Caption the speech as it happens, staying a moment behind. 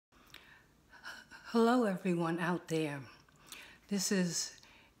Hello everyone out there. This is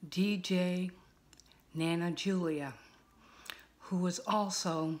DJ NaNNa Julia, who is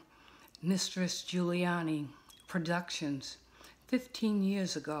also Mistress Julianni Productions 15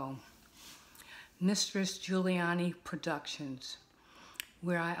 years ago. Mistress Julianni Productions,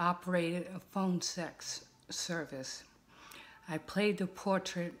 where I operated a phone sex service. I played the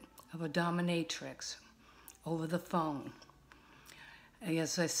portrait of a dominatrix over the phone.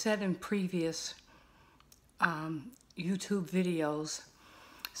 As I said in previous YouTube videos,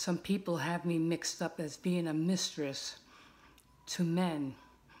 some people have me mixed up as being a mistress to men,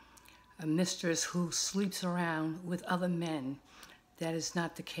 a mistress who sleeps around with other men. That is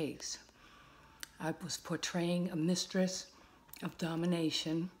not the case. I was portraying a mistress of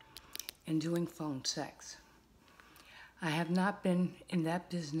domination and doing phone sex. I have not been in that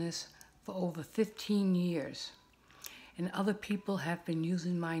business for over 15 years, and other people have been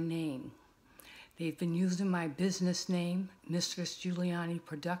using my name. They've been using my business name, Mistress Julianni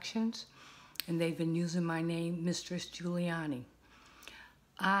Productions, and they've been using my name, Mistress Julianni.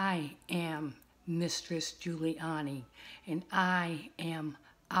 I am Mistress Julianni, and I am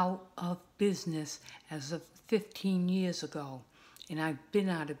out of business as of 15 years ago, and I've been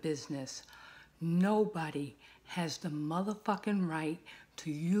out of business. Nobody has the motherfucking right to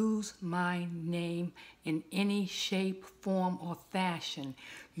use my name in any shape, form, or fashion.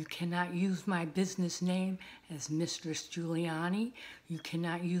 You cannot use my business name as Mistress Julianni. You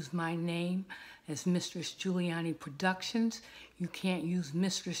cannot use my name as Mistress Julianni Productions. You can't use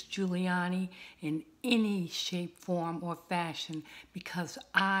Mistress Julianni in any shape, form, or fashion because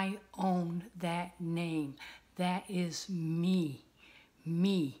I own that name. That is me.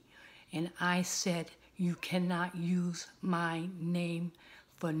 And I said, you cannot use my name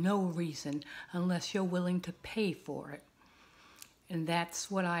for no reason unless you're willing to pay for it. And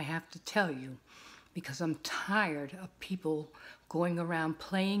that's what I have to tell you, because I'm tired of people going around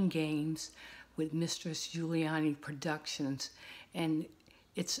playing games with Mistress Julianni Productions. And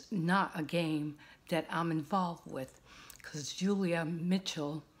it's not a game that I'm involved with, because Julia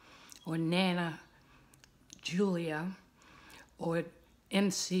Mitchell or NaNNa Julia or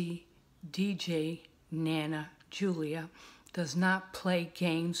MC DJ NaNNa Julia does not play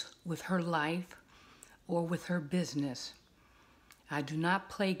games with her life or with her business. I do not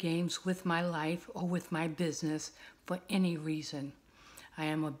play games with my life or with my business for any reason. I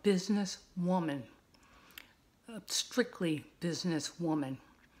am a business woman, a strictly business woman.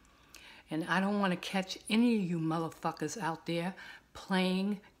 And I don't want to catch any of you motherfuckers out there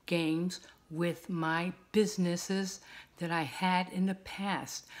playing games with my businesses that I had in the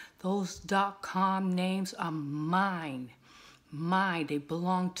past. Those .com names are mine. They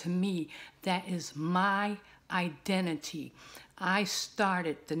belong to me. That is my identity. I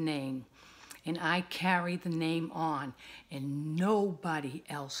started the name, and I carry the name on, and nobody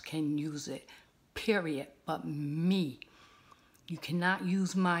else can use it, period, but me. You cannot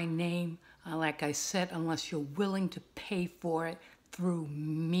use my name, like I said, unless you're willing to pay for it through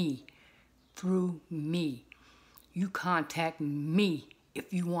me. Through me. You contact me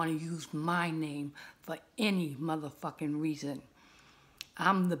if you want to use my name for any motherfucking reason.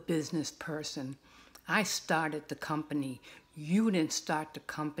 I'm the business person. I started the company. You didn't start the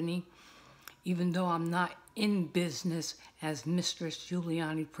company. Even though I'm not in business as Mistress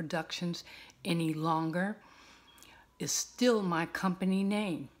Julianni Productions any longer, it's still my company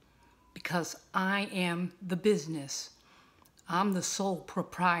name because I am the business. I'm the sole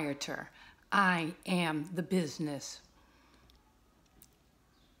proprietor. I am the business.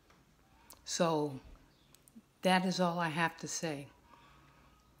 So that is all I have to say.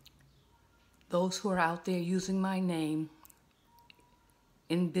 Those who are out there using my name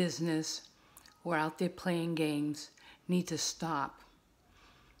in business or out there playing games need to stop.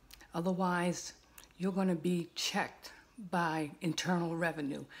 Otherwise, you're going to be checked by Internal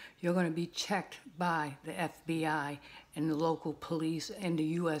Revenue. You're going to be checked by the FBI and the local police and the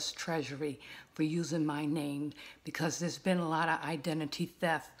U.S. Treasury for using my name, because there's been a lot of identity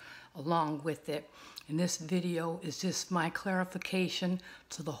theft along with it. And this video is just my clarification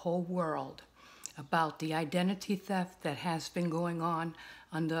to the whole world about the identity theft that has been going on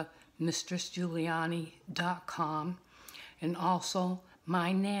under MistressJulianni.com and also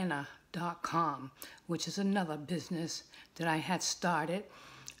MyNanna.com, which is another business that I had started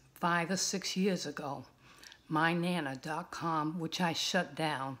 5 or 6 years ago. MyNanna.com, which I shut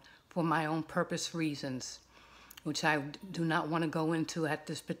down for my own purpose reasons, which I do not want to go into at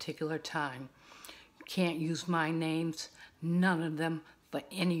this particular time. You can't use my names, none of them, for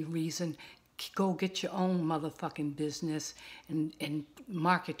any reason. Go get your own motherfucking business and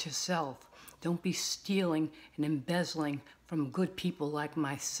market yourself. Don't be stealing and embezzling from good people like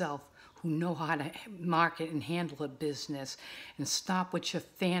myself who know how to market and handle a business. And stop with your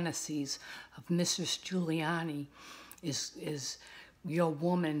fantasies of Mistress Julianni is your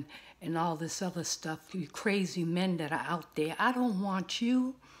woman and all this other stuff. You crazy men that are out there. I don't want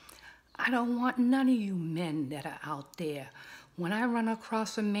you. I don't want none of you men that are out there. When I run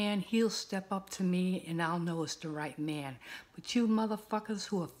across a man, he'll step up to me and I'll know it's the right man. But you motherfuckers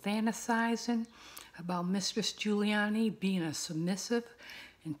who are fantasizing about Mistress Julianni being a submissive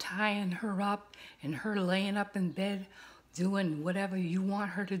and tying her up and her laying up in bed doing whatever you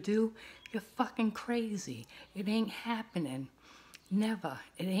want her to do, you're fucking crazy. It ain't happening. Never.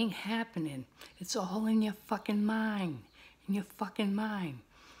 It ain't happening. It's all in your fucking mind. In your fucking mind.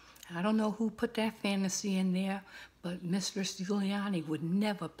 I don't know who put that fantasy in there, but Mistress Julianni would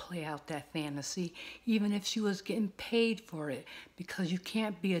never play out that fantasy, even if she was getting paid for it, because you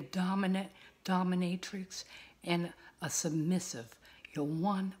can't be a dominant dominatrix and a submissive. You're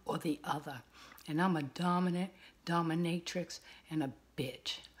one or the other. And I'm a dominant dominatrix and a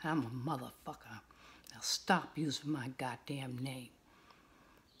bitch. I'm a motherfucker. Now stop using my goddamn name.